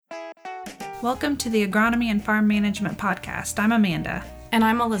Welcome to the Agronomy and Farm Management Podcast. I'm Amanda. And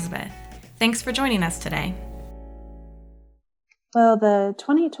I'm Elizabeth. Thanks for joining us today. Well, the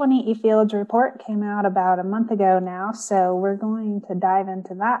 2020 eFields report came out about a month ago now, so we're going to dive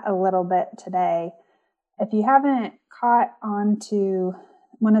into that a little bit today. If you haven't caught on to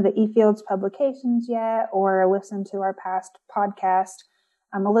one of the eFields publications yet or listened to our past podcast,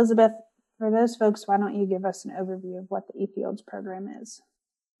 Elizabeth, for those folks, why don't you give us an overview of what the eFields program is?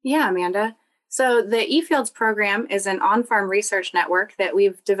 Yeah, Amanda. So the eFields program is an on-farm research network that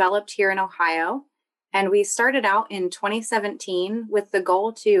we've developed here in Ohio. And we started out in 2017 with the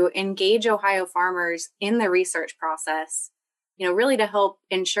goal to engage Ohio farmers in the research process, really to help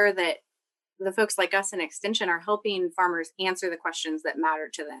ensure that the folks like us in Extension are helping farmers answer the questions that matter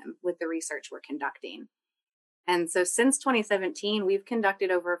to them with the research we're conducting. And so since 2017, we've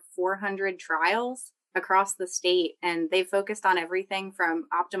conducted over 400 trials across the state, and they've focused on everything from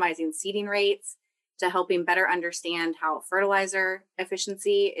optimizing seeding rates to helping better understand how fertilizer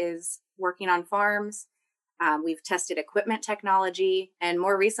efficiency is working on farms. We've tested equipment technology, and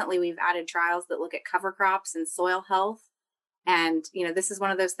more recently, we've added trials that look at cover crops and soil health. And, this is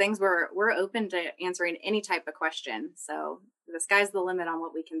one of those things where we're open to answering any type of question. So the sky's the limit on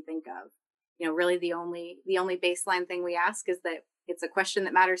what we can think of. Really the only baseline thing we ask is that it's a question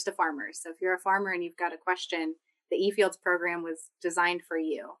that matters to farmers. So if you're a farmer and you've got a question, the eFields program was designed for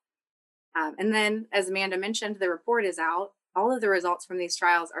you. And then, as Amanda mentioned, the report is out. All of the results from these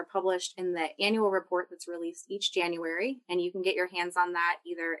trials are published in the annual report that's released each January. And you can get your hands on that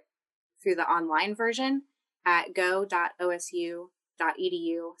either through the online version at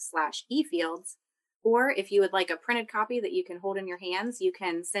go.osu.edu/eFields. Or if you would like a printed copy that you can hold in your hands, you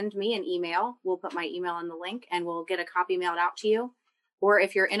can send me an email. We'll put my email in the link and we'll get a copy mailed out to you. Or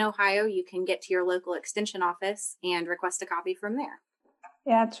if you're in Ohio, you can get to your local extension office and request a copy from there.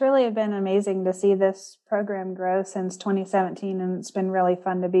 Yeah, it's really been amazing to see this program grow since 2017, and it's been really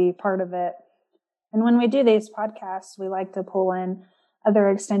fun to be part of it. And when we do these podcasts, we like to pull in other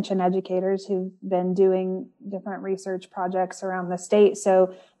extension educators who've been doing different research projects around the state.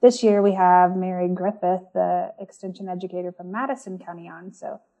 So this year we have Mary Griffith, the extension educator from Madison County on.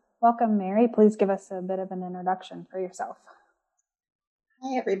 So welcome, Mary. Please give us a bit of an introduction for yourself.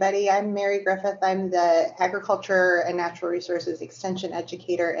 Hi, everybody. I'm Mary Griffith. I'm the Agriculture and Natural Resources Extension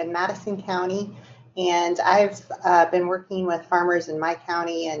Educator in Madison County. And I've been working with farmers in my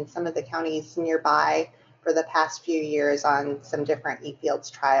county and some of the counties nearby for the past few years on some different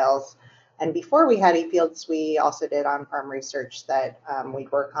eFields trials. And before we had eFields, we also did on-farm research that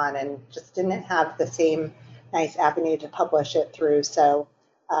we'd work on and just didn't have the same nice avenue to publish it through. So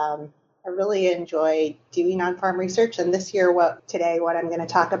I really enjoy doing on-farm research. And this year, what I'm going to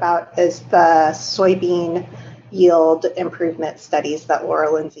talk about is the soybean yield improvement studies that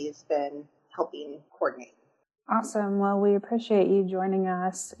Laura Lindsay's been helping coordinate. Awesome. Well, we appreciate you joining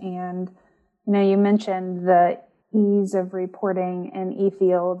us. And you mentioned the ease of reporting in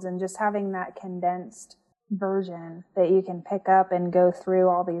eFields and just having that condensed version that you can pick up and go through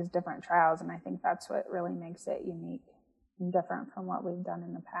all these different trials. And I think that's what really makes it unique and different from what we've done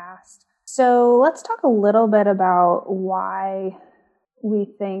in the past. So let's talk a little bit about why we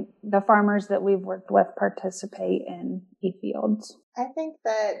think the farmers that we've worked with participate in eFields. I think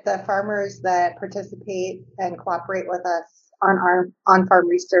that the farmers that participate and cooperate with us on our on-farm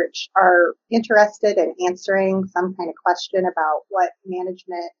research are interested in answering some kind of question about what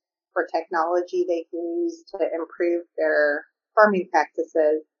management or technology they can use to improve their farming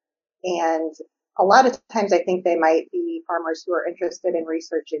practices. And a lot of times I think they might be farmers who are interested in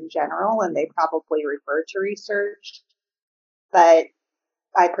research in general, and they probably refer to research. But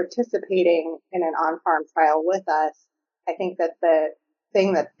by participating in an on-farm trial with us, I think that the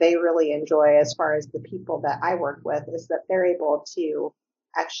thing that they really enjoy as far as the people that I work with is that they're able to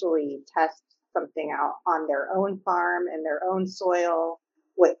actually test something out on their own farm in their own soil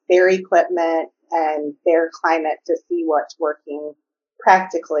with their equipment and their climate to see what's working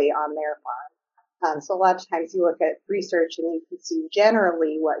practically on their farm. So a lot of times you look at research and you can see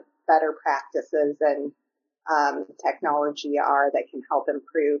generally what better practices and technology are that can help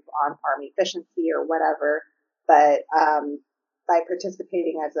improve on-farm efficiency or whatever. But by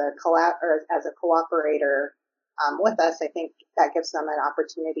participating as a cooperator with us, I think that gives them an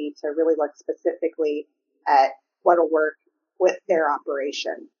opportunity to really look specifically at what'll work with their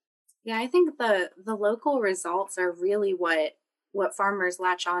operation. Yeah, I think the local results are really what farmers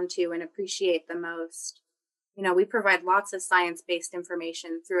latch onto and appreciate the most. We provide lots of science-based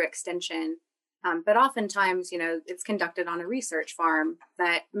information through Extension, but oftentimes, it's conducted on a research farm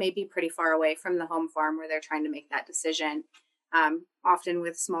that may be pretty far away from the home farm where they're trying to make that decision. often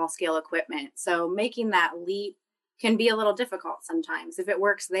with small scale equipment. So making that leap can be a little difficult sometimes. If it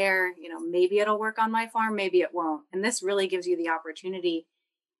works there, maybe it'll work on my farm, maybe it won't. And this really gives you the opportunity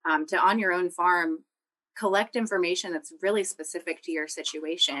to, on your own farm, collect information that's really specific to your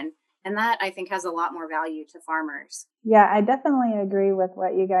situation. And that, I think, has a lot more value to farmers. Yeah, I definitely agree with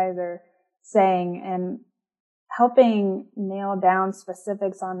what you guys are saying, and helping nail down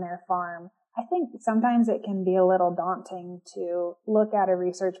specifics on their farm. I think sometimes it can be a little daunting to look at a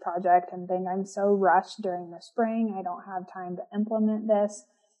research project and think, I'm so rushed during the spring, I don't have time to implement this.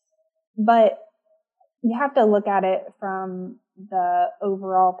 But you have to look at it from the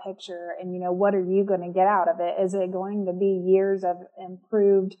overall picture and, what are you going to get out of it? Is it going to be years of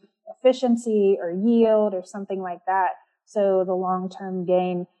improved efficiency or yield or something like that? So the long-term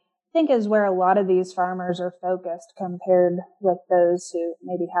gain, I think, is where a lot of these farmers are focused compared with those who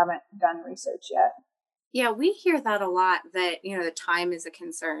maybe haven't done research yet. Yeah, we hear that a lot, that, the time is a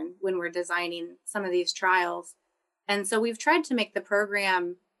concern when we're designing some of these trials. And so we've tried to make the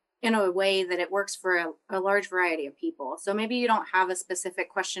program in a way that it works for a large variety of people. So maybe you don't have a specific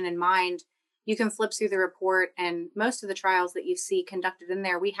question in mind. You can flip through the report, and most of the trials that you see conducted in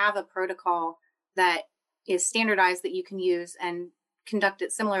there, we have a protocol that is standardized that you can use and conduct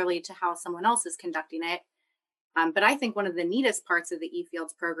it similarly to how someone else is conducting it. But I think one of the neatest parts of the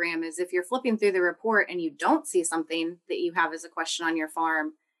eFields program is if you're flipping through the report and you don't see something that you have as a question on your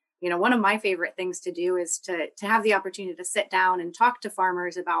farm, one of my favorite things to do is to have the opportunity to sit down and talk to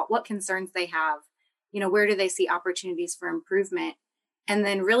farmers about what concerns they have, where do they see opportunities for improvement, and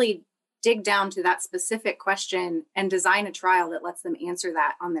then really dig down to that specific question and design a trial that lets them answer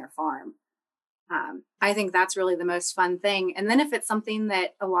that on their farm. I think that's really the most fun thing. And then if it's something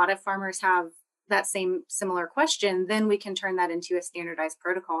that a lot of farmers have that same similar question, then we can turn that into a standardized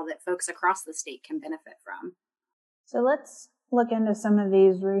protocol that folks across the state can benefit from. So let's look into some of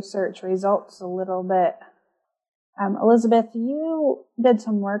these research results a little bit. Elizabeth, you did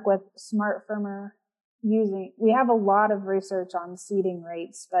some work with SmartFirmer we have a lot of research on seeding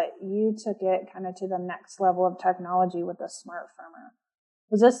rates, but you took it kind of to the next level of technology with the SmartFirmer.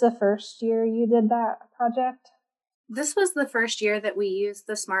 Was this the first year you did that project? This was the first year that we used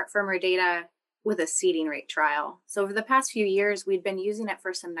the SmartFirmer data with a seeding rate trial. So over the past few years, we'd been using it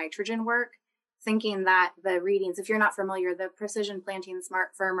for some nitrogen work, thinking that the readings, if you're not familiar, the Precision Planting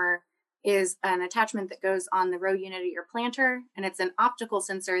SmartFirmer is an attachment that goes on the row unit of your planter, and it's an optical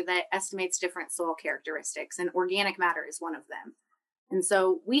sensor that estimates different soil characteristics, and organic matter is one of them. And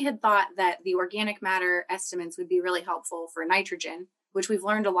so we had thought that the organic matter estimates would be really helpful for nitrogen, which we've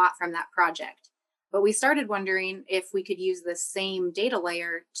learned a lot from that project. But we started wondering if we could use the same data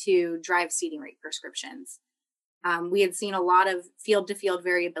layer to drive seeding rate prescriptions. We had seen a lot of field-to-field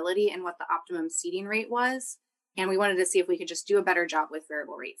variability in what the optimum seeding rate was, and we wanted to see if we could just do a better job with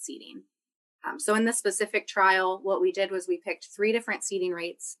variable rate seeding. So in this specific trial, what we did was we picked 3 different seeding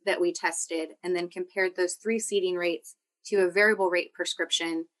rates that we tested and then compared those 3 seeding rates to a variable rate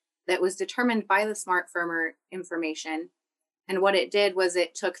prescription that was determined by the SmartFirmer information. And what it did was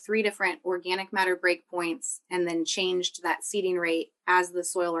it took 3 different organic matter breakpoints and then changed that seeding rate as the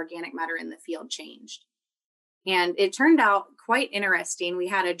soil organic matter in the field changed. And it turned out quite interesting. We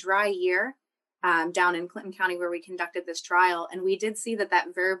had a dry year down in Clinton County where we conducted this trial, and we did see that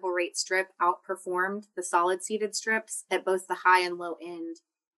variable rate strip outperformed the solid seeded strips at both the high and low end.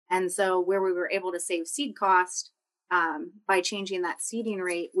 And so where we were able to save seed cost by changing that seeding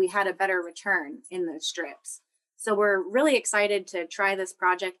rate, we had a better return in those strips. So we're really excited to try this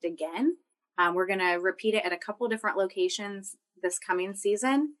project again. We're going to repeat it at a couple different locations this coming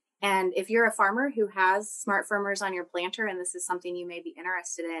season. And if you're a farmer who has SmartFirmers on your planter and this is something you may be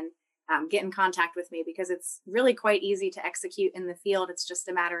interested in, get in contact with me because it's really quite easy to execute in the field. It's just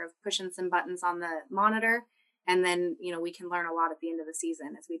a matter of pushing some buttons on the monitor. And then, we can learn a lot at the end of the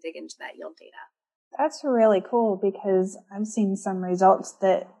season as we dig into that yield data. That's really cool because I've seen some results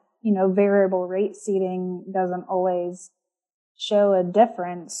that, variable rate seeding doesn't always show a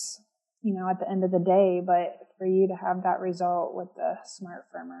difference, at the end of the day. But for you to have that result with the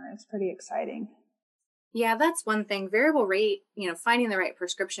SmartFirmer, it's pretty exciting. Yeah, that's one thing. Variable rate, finding the right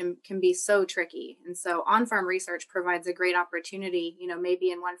prescription can be so tricky. And so on-farm research provides a great opportunity.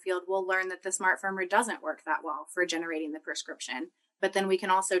 Maybe in one field, we'll learn that the SmartFirmer doesn't work that well for generating the prescription. But then we can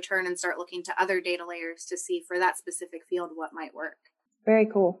also turn and start looking to other data layers to see for that specific field what might work. Very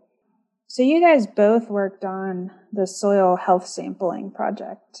cool. So you guys both worked on the soil health sampling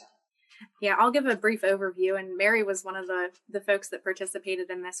project. Yeah, I'll give a brief overview. And Mary was one of the folks that participated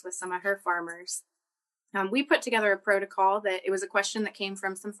in this with some of her farmers. We put together a protocol that it was a question that came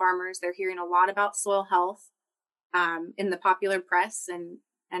from some farmers. They're hearing a lot about soil health. in the popular press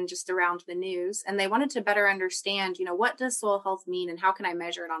and just around the news. And they wanted to better understand, what does soil health mean and how can I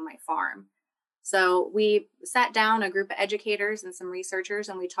measure it on my farm? So we sat down, a group of educators and some researchers,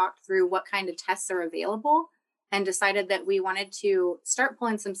 and we talked through what kind of tests are available and decided that we wanted to start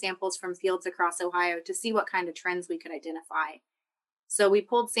pulling some samples from fields across Ohio to see what kind of trends we could identify. So we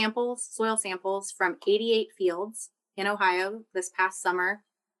pulled soil samples from 88 fields in Ohio this past summer.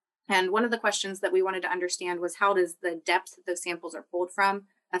 And one of the questions that we wanted to understand was, how does the depth that those samples are pulled from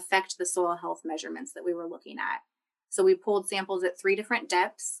affect the soil health measurements that we were looking at? So we pulled samples at 3 different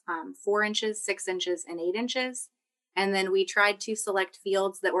depths, 4 inches, 6 inches, and 8 inches. And then we tried to select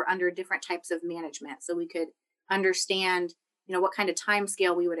fields that were under different types of management so we could understand, what kind of time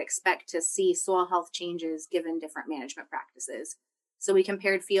scale we would expect to see soil health changes given different management practices. So we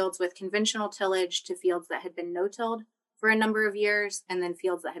compared fields with conventional tillage to fields that had been no-tilled for a number of years, and then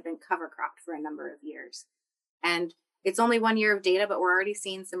fields that had been cover cropped for a number of years. And it's only 1 year of data, but we're already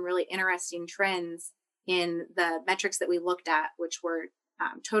seeing some really interesting trends in the metrics that we looked at, which were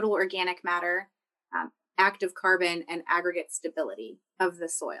total organic matter, active carbon, and aggregate stability of the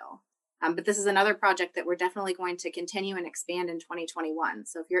soil. But this is another project that we're definitely going to continue and expand in 2021.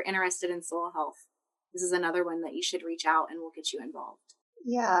 So if you're interested in soil health, this is another one that you should reach out and we'll get you involved.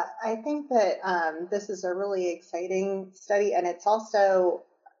 Yeah, I think that this is a really exciting study, and it's also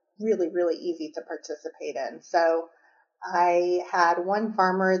really, really easy to participate in. So I had one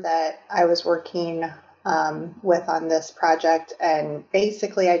farmer that I was working with on this project, and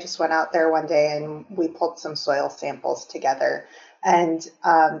basically I just went out there one day and we pulled some soil samples together. And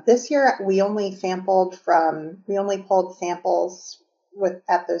this year we only pulled samples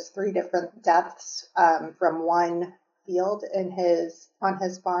at those 3 different depths from one field on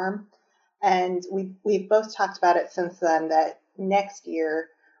his farm. And we've both talked about it since then that next year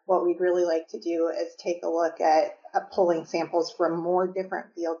what we'd really like to do is take a look at pulling samples from more different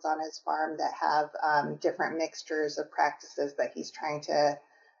fields on his farm that have different mixtures of practices that he's trying to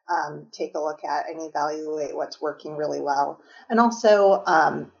take a look at and evaluate what's working really well. And also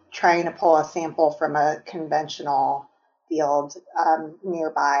trying to pull a sample from a conventional field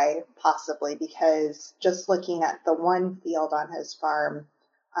nearby, possibly, because just looking at the one field on his farm,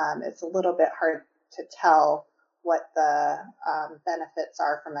 it's a little bit hard to tell what the benefits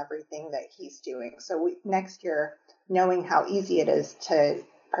are from everything that he's doing. So next year, knowing how easy it is to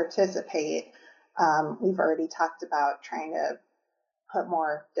participate, we've already talked about trying to put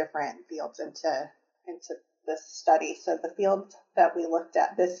more different fields into this study. So the field that we looked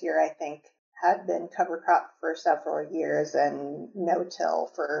at this year, I think, had been cover crop for several years and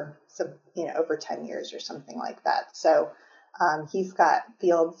no-till for over 10 years or something like that. So he's got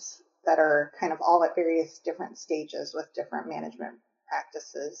fields that are kind of all at various different stages with different management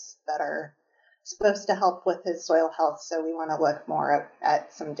practices that are supposed to help with his soil health. So we want to look more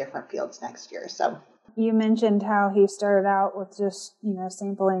at some different fields next year. So you mentioned how he started out with just,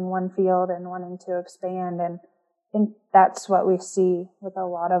 sampling one field and wanting to expand. And I think that's what we see with a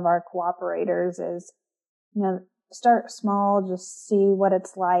lot of our cooperators is, start small, just see what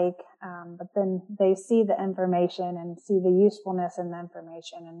it's like. But then they see the information and see the usefulness in the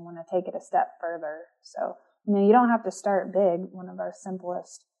information and want to take it a step further. So, you don't have to start big. One of our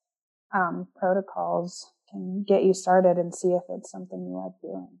simplest protocols can get you started and see if it's something you like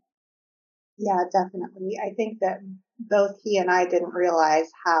doing. Yeah, definitely. I think that both he and I didn't realize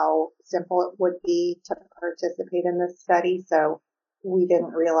how simple it would be to participate in this study. So we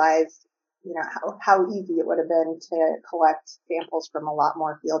didn't realize, how easy it would have been to collect samples from a lot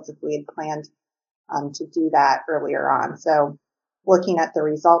more fields if we had planned to do that earlier on. So looking at the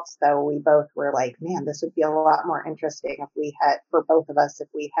results, though, we both were like, man, this would be a lot more interesting for both of us, if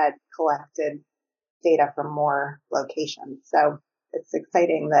we had collected data from more locations. So it's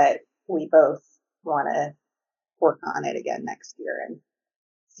exciting that we both want to work on it again next year and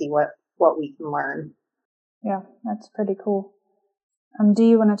see what we can learn. Yeah, that's pretty cool. Do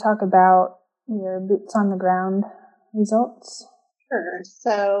you want to talk about your boots on the ground results? Sure.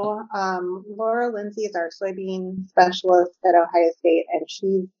 So Laura Lindsay is our soybean specialist at Ohio State, and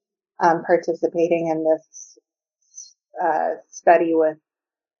she's participating in this study with,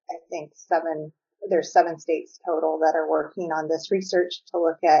 I think, there's 7 states total that are working on this research to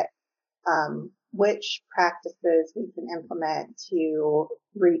look at which practices we can implement to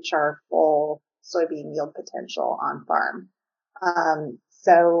reach our full soybean yield potential on farm.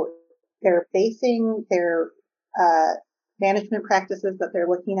 So they're basing their management practices that they're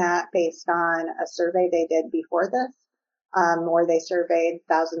looking at based on a survey they did before this, where they surveyed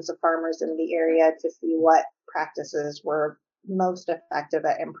thousands of farmers in the area to see what practices were most effective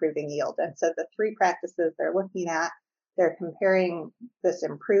at improving yield. And so the three practices they're looking at, they're comparing this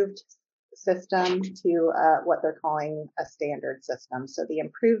improved system to what they're calling a standard system. So the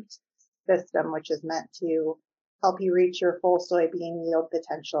improved system, which is meant to help you reach your full soybean yield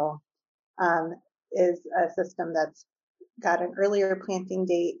potential, is a system that's got an earlier planting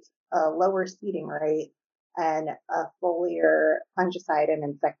date, a lower seeding rate, and a foliar fungicide and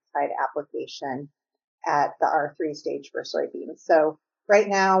insecticide application at the R3 stage for soybeans. So right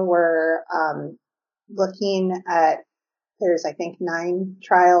now we're looking at, there's I think 9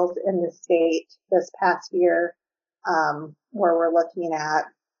 trials in the state this past year, where we're looking at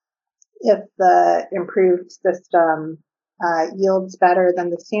if the improved system yields better than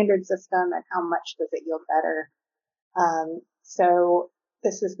the standard system and how much does it yield better. So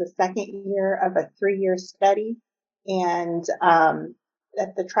this is the second year of a 3-year study, and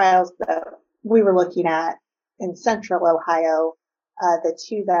at the trials that we were looking at in central Ohio, the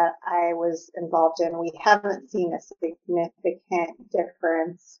 2 that I was involved in, we haven't seen a significant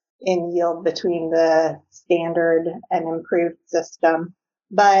difference in yield between the standard and improved system.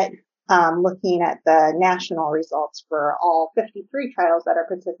 But looking at the national results for all 53 trials that are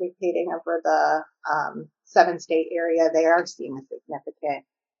participating over the 7-state area, they are seeing a significant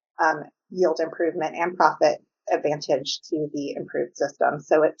yield improvement and profit advantage to the improved system.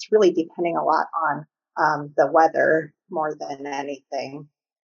 So it's really depending a lot on the weather more than anything,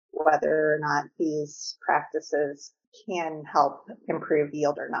 whether or not these practices can help improve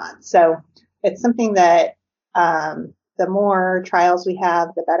yield or not. So it's something that the more trials we have,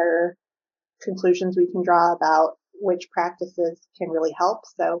 the better conclusions we can draw about which practices can really help.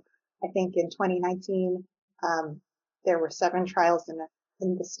 So I think in 2019, there were 7 trials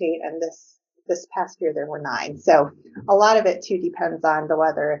in the state, and this past year there were 9. So a lot of it too depends on the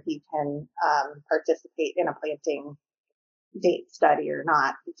weather, if you can participate in a planting date study or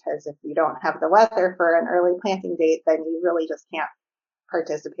not, because if you don't have the weather for an early planting date, then you really just can't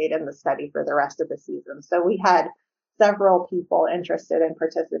participate in the study for the rest of the season. So we had several people interested in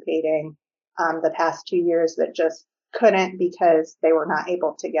participating the past 2 years that just couldn't because they were not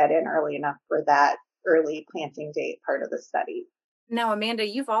able to get in early enough for that early planting date part of the study. Now, Amanda,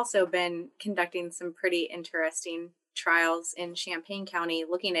 you've also been conducting some pretty interesting trials in Champaign County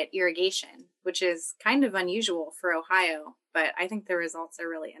looking at irrigation, which is kind of unusual for Ohio, but I think the results are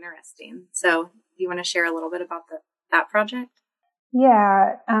really interesting. So do you want to share a little bit about that project?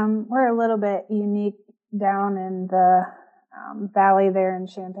 Yeah, we're a little bit unique down in the valley there in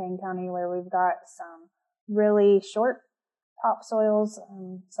Champaign County, where we've got some really short topsoils,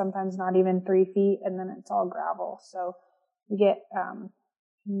 sometimes not even 3 feet, and then it's all gravel. So you get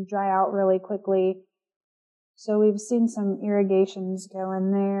dry out really quickly. So we've seen some irrigations go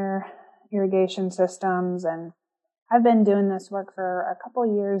in there, irrigation systems, and I've been doing this work for a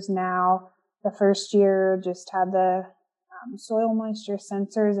couple years now. The first year just had the soil moisture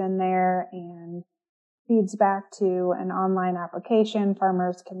sensors in there and feeds back to an online application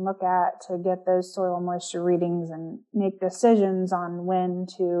farmers can look at to get those soil moisture readings and make decisions on when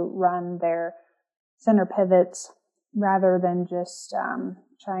to run their center pivots rather than just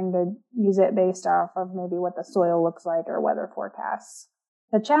trying to use it based off of maybe what the soil looks like or weather forecasts.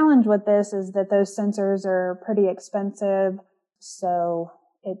 The challenge with this is that those sensors are pretty expensive, so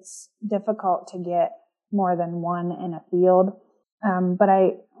it's difficult to get more than one in a field. But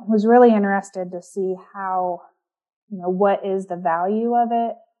I was really interested to see how, what is the value of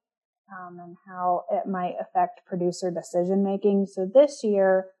it, and how it might affect producer decision making. So this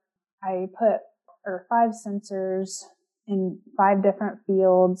year I put 5 sensors in 5 different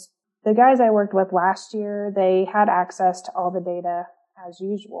fields. The guys I worked with last year, they had access to all the data as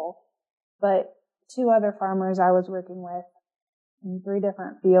usual, but 2 other farmers I was working with in 3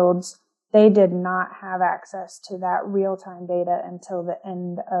 different fields, they did not have access to that real-time data until the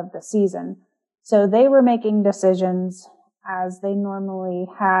end of the season. So they were making decisions as they normally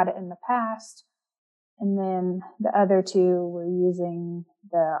had in the past, and then the other 2 were using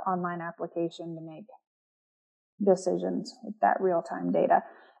the online application to make decisions with that real-time data.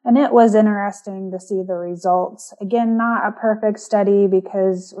 And it was interesting to see the results. Again, not a perfect study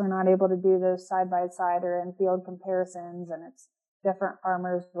because we're not able to do those side-by-side or in-field comparisons, and it's different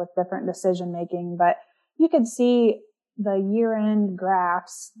farmers with different decision making. But you could see the year-end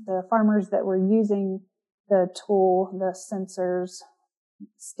graphs, the farmers that were using the tool, the sensors,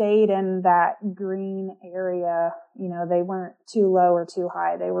 stayed in that green area. They weren't too low or too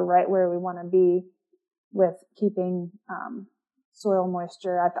high. They were right where we want to be with keeping soil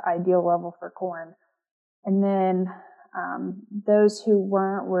moisture at the ideal level for corn. And then Those who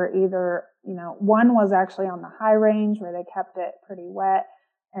weren't were either, one was actually on the high range where they kept it pretty wet,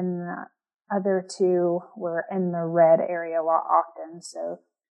 and the other two were in the red area often.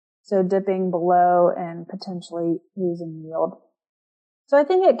 So dipping below and potentially losing yield. So I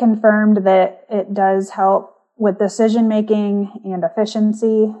think it confirmed that it does help with decision making and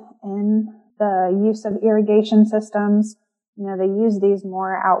efficiency in the use of irrigation systems. They use these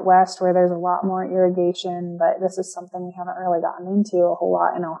more out west where there's a lot more irrigation, but this is something we haven't really gotten into a whole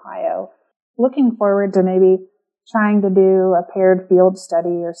lot in Ohio. Looking forward to maybe trying to do a paired field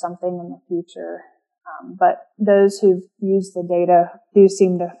study or something in the future. But those who've used the data do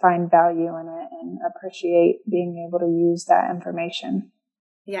seem to find value in it and appreciate being able to use that information.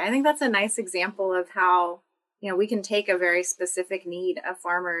 Yeah, I think that's a nice example of how, we can take a very specific need of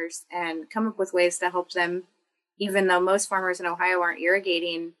farmers and come up with ways to help them, even though most farmers in Ohio aren't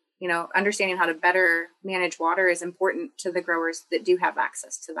irrigating. Understanding how to better manage water is important to the growers that do have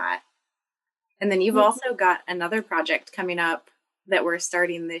access to that. And then you've also got another project coming up that we're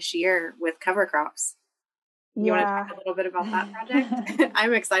starting this year with cover crops. You want to talk a little bit about that project?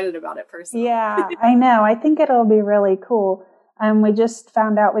 I'm excited about it personally. Yeah, I know. I think it'll be really cool. We just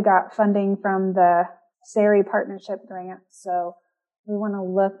found out we got funding from the SARI partnership grant. So we want to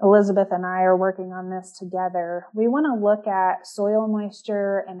look, Elizabeth and I are working on this together. We want to look at soil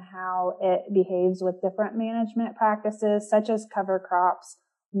moisture and how it behaves with different management practices, such as cover crops,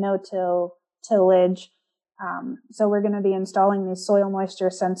 no-till, tillage. So we're going to be installing these soil moisture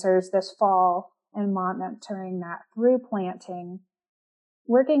sensors this fall and monitoring that through planting.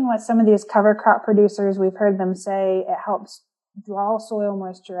 Working with some of these cover crop producers, we've heard them say it helps draw soil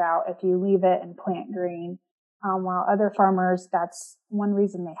moisture out if you leave it and plant green. While other farmers, that's one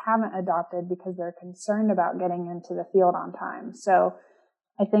reason they haven't adopted, because they're concerned about getting into the field on time. So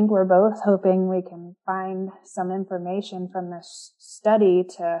I think we're both hoping we can find some information from this study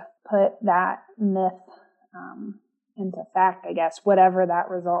to put that myth into fact, I guess, whatever that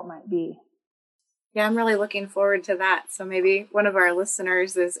result might be. Yeah, I'm really looking forward to that. So maybe one of our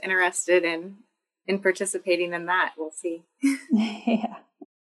listeners is interested in participating in that. We'll see. Yeah.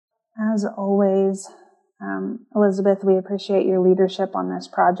 As always, Elizabeth, we appreciate your leadership on this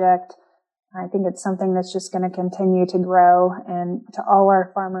project. I think it's something that's just going to continue to grow. And to all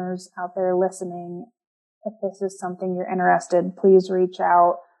our farmers out there listening, if this is something you're interested, please reach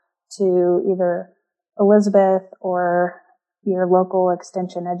out to either Elizabeth or your local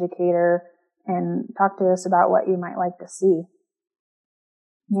extension educator and talk to us about what you might like to see.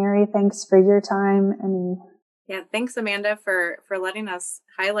 Mary, thanks for your time. Yeah, thanks, Amanda, for letting us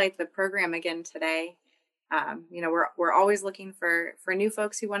highlight the program again today. We're always looking for new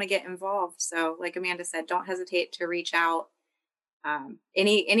folks who want to get involved. So like Amanda said, don't hesitate to reach out.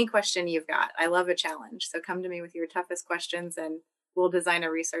 Any question you've got. I love a challenge. So come to me with your toughest questions and we'll design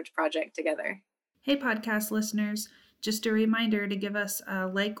a research project together. Hey, podcast listeners, just a reminder to give us a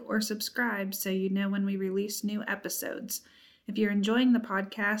like or subscribe so you know when we release new episodes. If you're enjoying the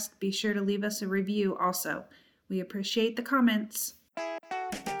podcast, be sure to leave us a review also. We appreciate the comments.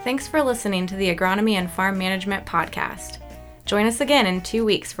 Thanks for listening to the Agronomy and Farm Management Podcast. Join us again in 2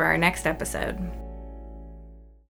 weeks for our next episode.